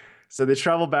 So they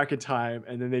travel back in time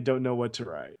and then they don't know what to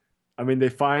write. I mean, they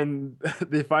find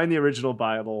they find the original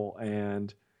Bible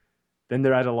and then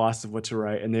they're at a loss of what to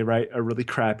write and they write a really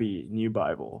crappy new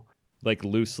Bible. Like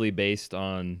loosely based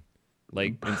on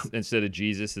like instead of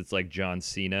Jesus, it's like John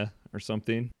Cena or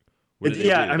something. What do they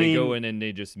Yeah, do? I They go mean, in and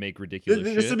they just make ridiculous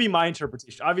this would shit. be my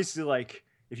interpretation. Obviously, like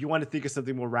if you want to think of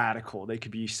something more radical, they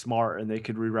could be smart and they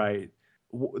could rewrite.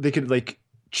 They could like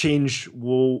change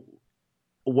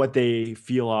what they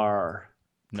feel are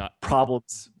Not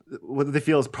problems, what they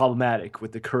feel is problematic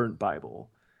with the current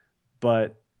Bible.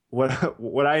 But what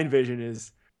what I envision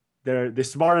is they're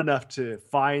smart enough to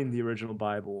find the original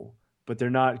Bible, but they're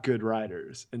not good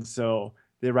writers, and so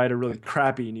they write a really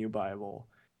crappy new Bible,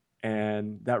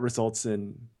 and that results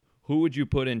in. Who would you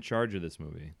put in charge of this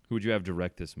movie? Who would you have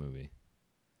direct this movie?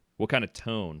 What kind of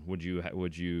tone would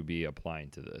you be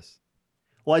applying to this?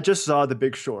 Well, I just saw The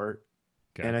Big Short,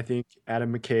 Okay, and I think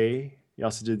Adam McKay. He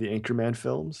also did the Anchorman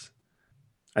films.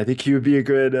 I think he would be a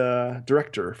good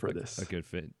director for a this. good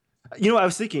fit. You know, I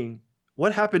was thinking,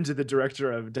 what happened to the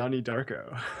director of Donnie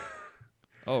Darko?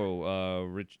 Oh,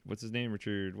 Rich, what's his name?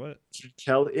 Richard, what?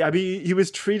 Kelly. I mean, he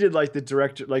was treated like the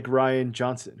director, like Ryan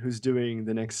Johnson, who's doing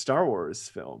the next Star Wars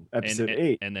film, And Episode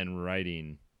 8. and then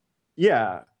writing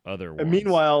Yeah. other And ones.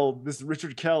 meanwhile, this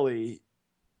Richard Kelly,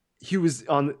 he was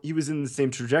in the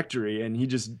same trajectory, and he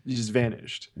just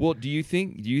vanished. Well, do you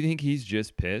think he's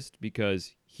just pissed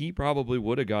because he probably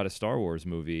would have got a Star Wars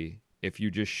movie if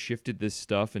you just shifted this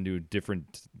stuff into a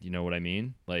different, you know what I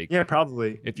mean? Like Yeah,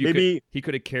 probably. if you could Maybe. he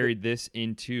could have carried this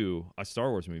into a Star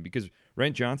Wars movie because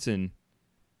Ryan Johnson,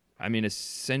 I mean,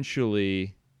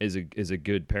 essentially is a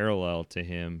good parallel to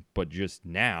him, but just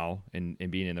now and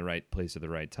being in the right place at the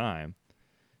right time,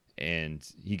 and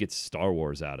he gets Star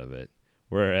Wars out of it.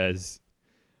 Whereas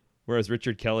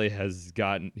Richard Kelly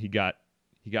he got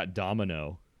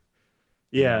Domino,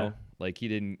 you Yeah. know, like he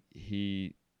didn't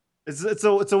he It's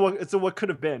a what could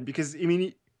have been, because I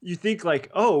mean you think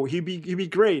like, oh, he'd be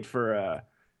great for a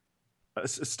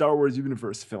Star Wars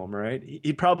universe film, right?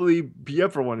 He'd probably be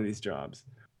up for one of these jobs.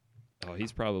 oh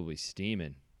he's probably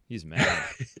steaming. He's mad.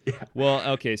 Yeah.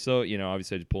 Well, okay, so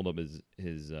obviously I just pulled up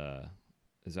his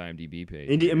IMDb page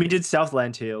I mean, he here. did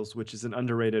Southland Tales, which is an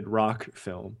underrated rock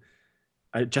film.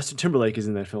 Justin Timberlake is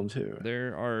in that film too.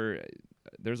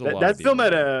 There's a That lot of that film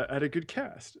people had in it. a good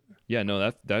cast. Yeah,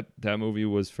 no, that movie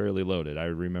was fairly loaded. I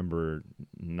remember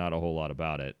not a whole lot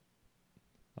about it.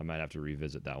 I might have to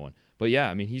revisit that one. But yeah,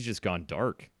 I mean, he's just gone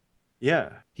dark.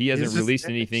 Yeah, He hasn't he's just released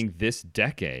anything this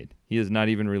decade. He has not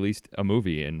even released a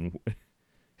movie, and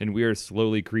we are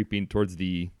slowly creeping towards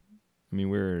the. I mean,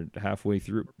 we're halfway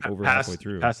through, over halfway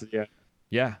through. past it. Yeah.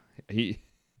 Yeah, he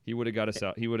would have got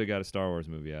a Star Wars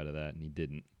movie out of that, and he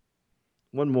didn't.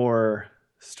 One more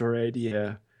story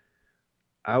idea.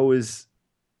 I was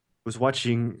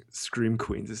watching Scream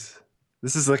Queens.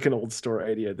 This is like an old story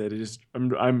idea that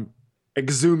I'm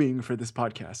exhuming for this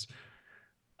podcast.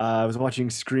 I was watching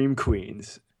Scream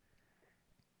Queens,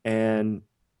 and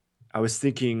I was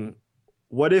thinking,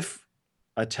 what if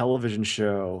a television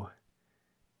show,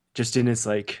 just in its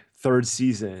like third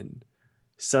season,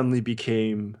 suddenly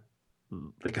became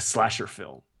like a slasher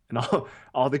film, and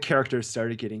all the characters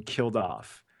started getting killed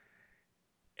off.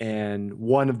 And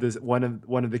one of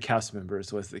the cast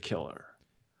members was the killer.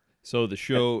 So the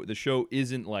show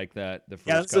isn't like that the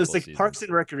Yeah, first so it's couple of like Parks seasons.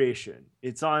 and Recreation.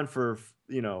 It's on for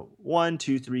 1,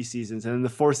 2, 3 seasons, and then the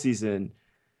fourth season,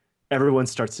 everyone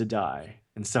starts to die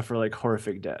and suffer like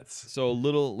horrific deaths. So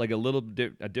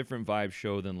a different vibe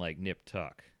show than like Nip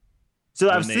Tuck. So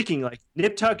I When was they thinking like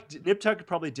Nip Tuck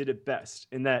probably did it best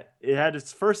in that it had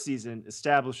its first season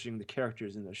establishing the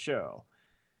characters in the show,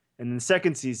 and then the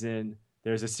second season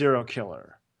there's a serial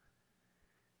killer,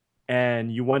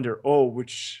 and you wonder, oh,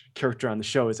 which character on the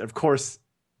show is? Of course,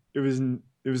 it was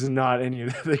not any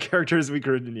of the characters we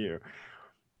could knew.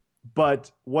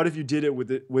 But what if you did it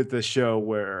with the show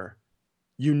where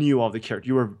you knew all the characters,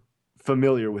 you were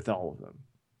familiar with all of them,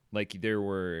 like there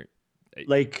were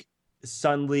like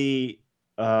suddenly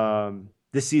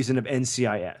this season of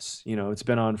NCIS. It's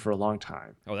been on for a long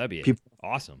time. oh that'd be People,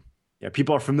 awesome. yeah,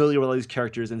 people are familiar with all these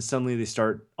characters, and suddenly they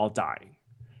start all dying.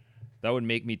 That would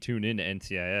make me tune into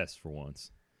NCIS for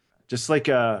once. Just like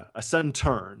a sudden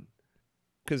turn.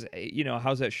 Because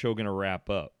how's that show gonna wrap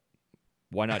up?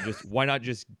 Why not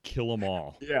just kill them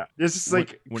all? Yeah, it's just when,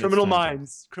 like when it's Criminal time to-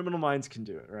 Minds. Criminal Minds can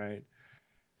do it, right?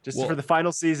 Just Well- for the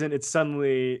final season, it's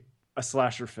suddenly a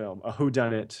slasher film, a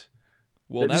whodunit.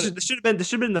 Well, This should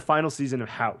have been the final season of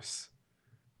House.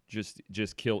 just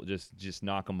kill, just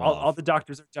knock them All off. the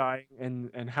doctors are dying,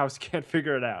 and House can't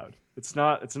figure it out. It's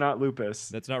not Lupus.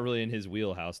 That's not really in his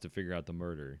wheelhouse to figure out the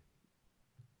murder.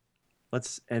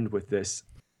 Let's end with this.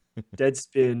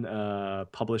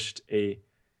 Deadspin published a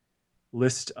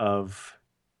list of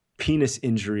penis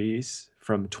injuries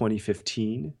from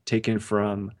 2015, taken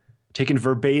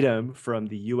verbatim from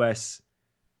the U.S.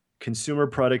 Consumer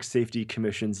Product Safety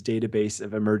Commission's database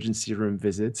of emergency room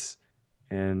visits.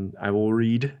 And I will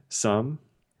read some.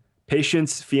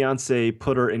 Patient's fiance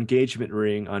put her engagement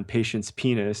ring on patient's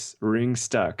penis. Ring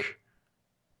stuck.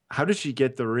 How did she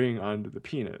get the ring onto the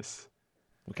penis?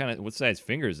 What size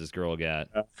fingers this girl got?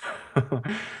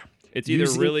 It's either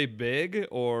really big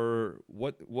or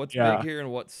what's Yeah. big here and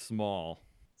what's small.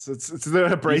 So it's either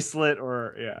a bracelet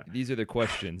or yeah. These are the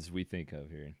questions we think of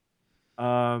here.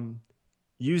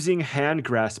 Using hand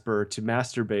grasper to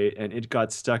masturbate, and it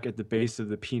got stuck at the base of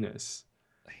the penis.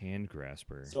 Hand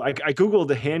grasper. So I googled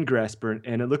the hand grasper,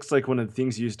 and it looks like one of the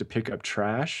things used to pick up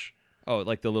trash. Oh,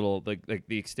 like the little like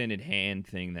the extended hand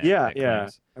thing that Yeah, that yeah.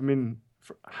 clamps. I mean,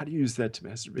 how do you use that to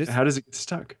masturbate? This- How does it get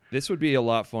stuck? This would be a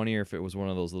lot funnier if it was one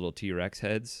of those little T-Rex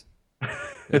heads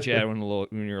that you had when you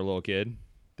were a little kid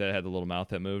that had the little mouth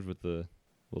that moved with the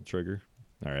little trigger.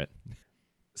 All right.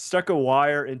 Stuck a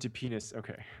wire into penis.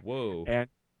 Okay. Whoa. And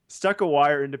stuck a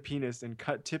wire into penis and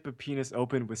cut tip of penis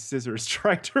open with scissors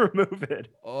trying to remove it.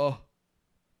 Oh,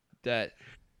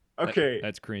 Okay.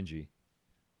 that's cringy.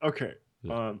 Okay.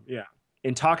 Yeah. Yeah.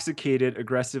 Intoxicated,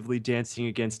 aggressively dancing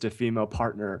against a female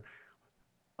partner.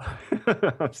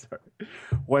 I'm sorry.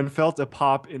 When felt a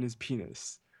pop in his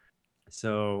penis.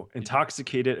 So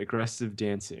intoxicated, aggressive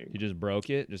dancing. You just broke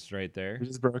it, just right there. I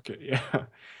just broke it. Yeah.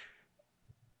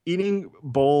 Eating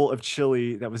bowl of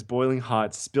chili that was boiling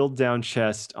hot, spilled down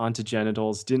chest onto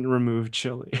genitals, didn't remove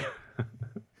chili.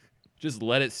 Just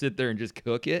let it sit there and just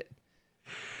cook it.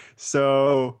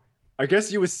 So I guess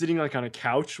he was sitting like on a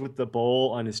couch with the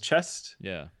bowl on his chest.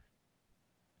 Yeah.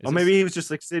 Or maybe he was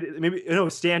just like sitting, maybe no,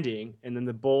 standing, and then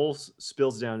the bowl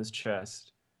spills down his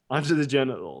chest onto the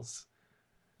genitals.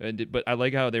 But I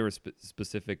like how they were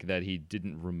specific that he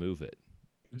didn't remove it.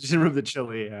 Just remove the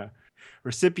chili. Yeah.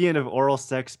 Recipient of oral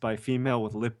sex by female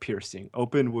with lip piercing,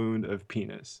 open wound of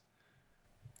penis.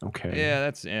 Okay.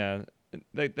 Yeah,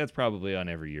 that's probably on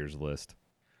every year's list.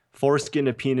 Foreskin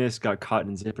of penis got caught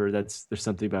in zipper. There's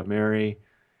something about Mary.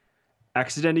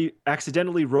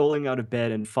 Accidentally rolling out of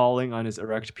bed and falling on his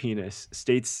erect penis.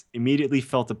 States immediately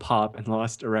felt a pop and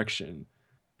lost erection.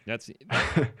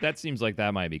 That seems like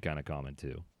that might be kind of common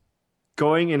too.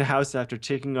 Going in house after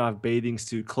taking off bathing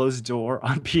suit, closed door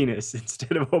on penis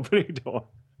instead of opening door.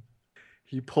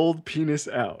 He pulled penis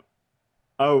out.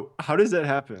 Oh, how does that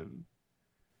happen?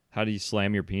 How do you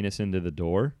slam your penis into the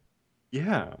door?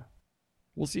 Yeah.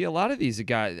 Well, see, a lot of these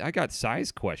I got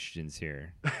size questions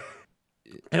here.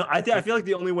 I feel like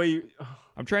the only way you,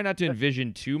 I'm trying not to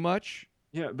envision too much.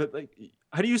 yeah, but like,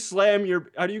 how do you slam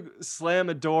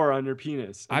a door on your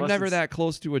penis? I'm Unless never it's- that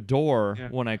close to a door Yeah.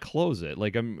 when I close it.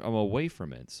 Like I'm away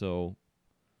from it. So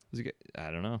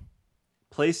I don't know.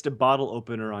 Placed a bottle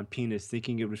opener on penis,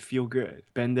 thinking it would feel good.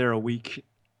 Been there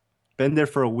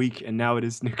for a week, and now it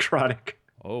is necrotic.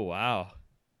 Oh wow.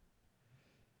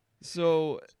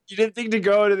 So You didn't think to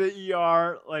go to the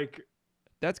ER, like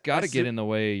that's got to That's get it. in the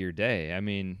way of your day. I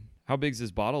mean, How big's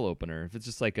this bottle opener? If it's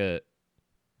just like a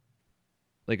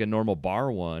normal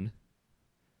bar one,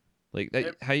 like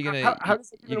that, how you gonna? How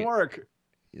does it even work?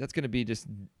 That's gonna be just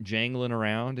jangling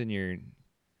around in your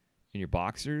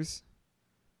boxers.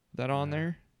 That on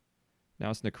there? Now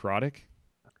it's necrotic.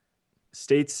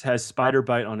 States has spider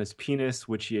bite on his penis,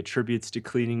 which he attributes to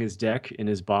cleaning his deck in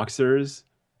his boxers.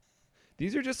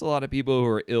 These are just a lot of people who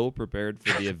are ill prepared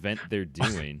for the event they're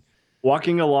doing.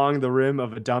 Walking along the rim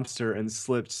of a dumpster and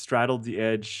slipped, straddled the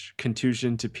edge,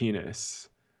 contusion to penis.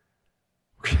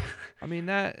 I mean,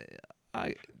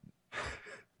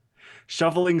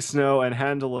 Shoveling snow and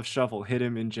handle of shovel hit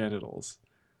him in genitals.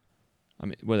 I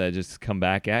mean, will that just come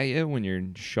back at you when you're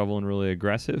shoveling really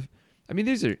aggressive? I mean,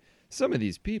 these are some of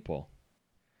these people.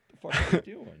 What the fuck are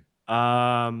they doing?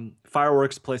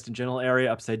 Fireworks placed in genital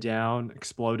area upside down,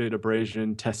 exploded,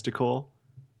 abrasion, testicle.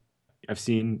 I've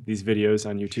seen these videos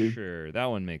on YouTube. Sure, that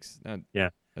one makes that. Yeah,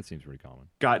 that seems pretty common.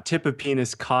 Got tip of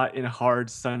penis caught in a hard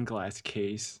sunglass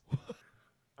case. Okay.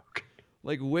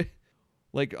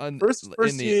 Like on first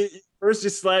you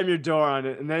slam your door on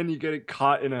it, and then you get it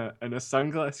caught in a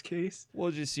sunglass case.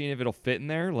 Well, just seeing if it'll fit in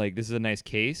there. Like, this is a nice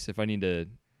case. If I need to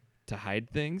hide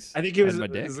things, I think he was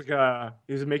like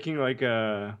he was making like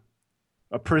a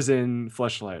prison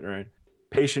fleshlight, right?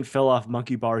 Patient fell off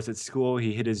monkey bars at school.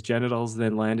 He hit his genitals,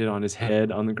 then landed on his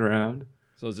head on the ground.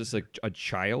 So is this like a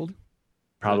child?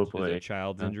 Probably. Is it a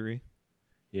child's injury?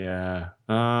 Yeah.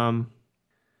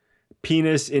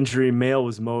 Penis injury. Male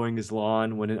was mowing his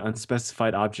lawn when an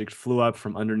unspecified object flew up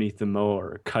from underneath the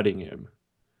mower, cutting him.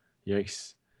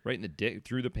 Yikes. Right in the dick,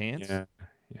 through the pants? Yeah.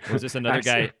 Or is this another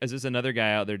guy? Is this another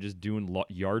guy out there just doing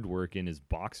yard work in his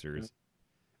boxers?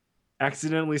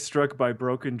 Accidentally struck by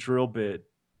broken drill bit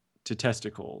to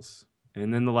testicles.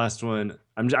 And then the last one,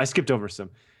 I skipped over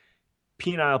some.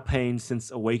 Penile pain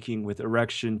since awaking with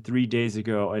erection 3 days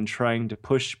ago and trying to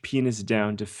push penis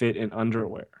down to fit in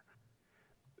underwear.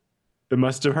 It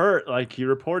must have hurt. Like, he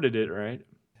reported it, right?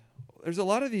 There's a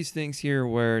lot of these things here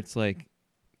where it's like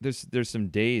there's some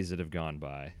days that have gone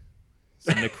by.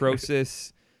 Some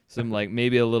necrosis, some like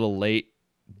maybe a little late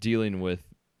dealing with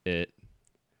it.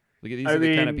 Look at these are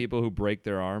the kind of people who break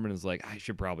their arm and is like, I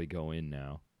should probably go in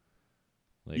now.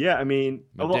 Like, yeah, I mean,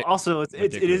 also it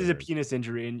is a hurts. penis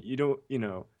injury, and you don't,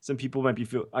 some people might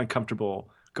feel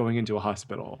uncomfortable going into a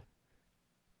hospital.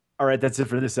 All right, that's it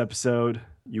for this episode.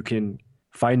 You can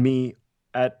find me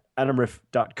at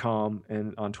adamriff.com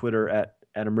and on Twitter at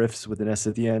adamriffs with an S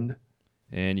at the end.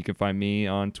 And you can find me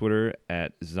on Twitter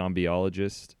at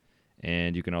zombieologist.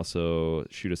 And you can also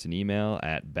shoot us an email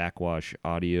at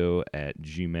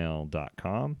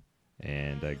backwashaudio@gmail.com.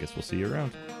 And I guess we'll see you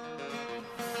around.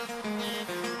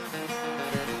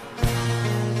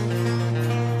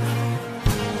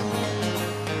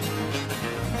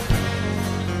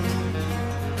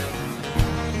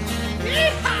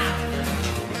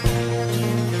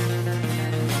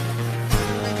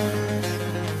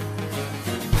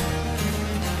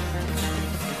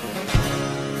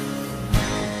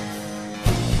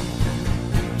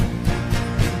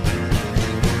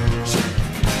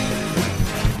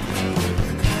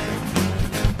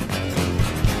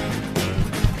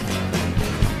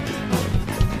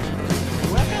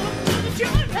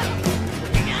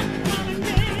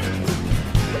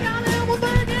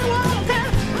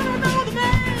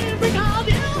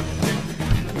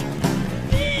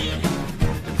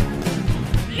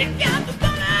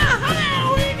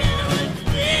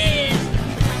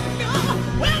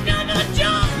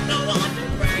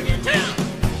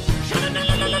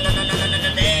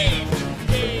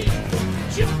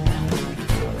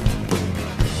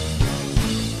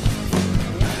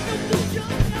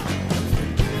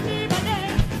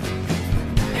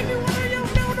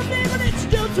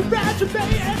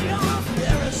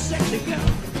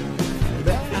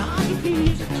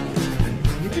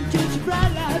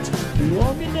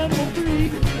 Walking down the street,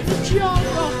 the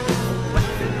jungle.